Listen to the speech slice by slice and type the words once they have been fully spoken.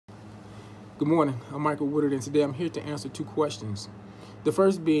Good morning, I'm Michael Woodard, and today I'm here to answer two questions. The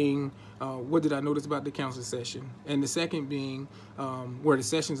first being, what did I notice about the counseling session? And the second being, were the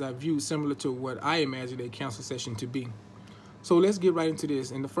sessions I viewed similar to what I imagined a counseling session to be? So let's get right into this.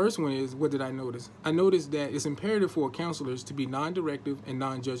 And the first one is, what did I notice? I noticed that it's imperative for counselors to be non-directive and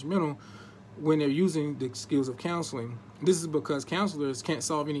non-judgmental when they're using the skills of counseling. This is because counselors can't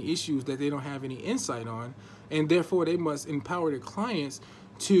solve any issues that they don't have any insight on, and therefore they must empower their clients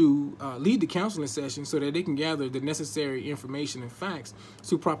to lead the counseling session so that they can gather the necessary information and facts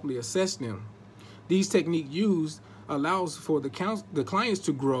to properly assess them. These techniques used allows for the clients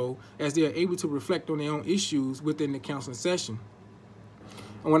to grow as they are able to reflect on their own issues within the counseling session.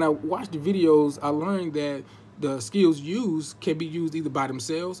 And when I watched the videos, I learned that the skills used can be used either by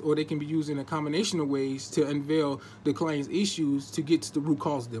themselves or they can be used in a combination of ways to unveil the client's issues to get to the root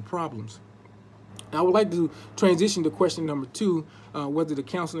cause of their problems. I would like to transition to question number two, whether the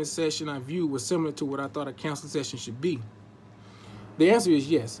counseling session I viewed was similar to what I thought a counseling session should be. The answer is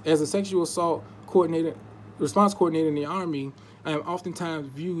yes. As a sexual assault response coordinator in the Army, I am oftentimes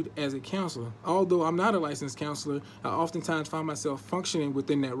viewed as a counselor. Although I'm not a licensed counselor, I oftentimes find myself functioning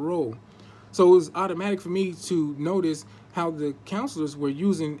within that role. So it was automatic for me to notice how the counselors were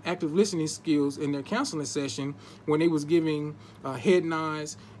using active listening skills in their counseling session when they was giving head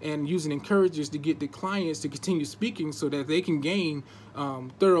nods and using encouragers to get the clients to continue speaking so that they can gain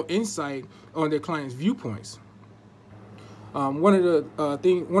thorough insight on their clients' viewpoints. One of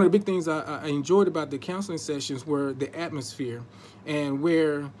the big things I enjoyed about the counseling sessions were the atmosphere and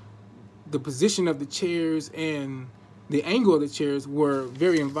where the position of the chairs and the angle of the chairs were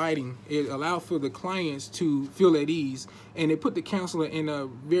very inviting. It allowed for the clients to feel at ease, and it put the counselor in a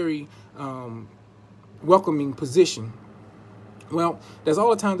very welcoming position. Well, that's all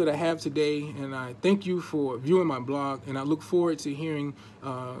the time that I have today, and I thank you for viewing my blog, and I look forward to hearing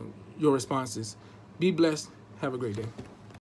your responses. Be blessed. Have a great day.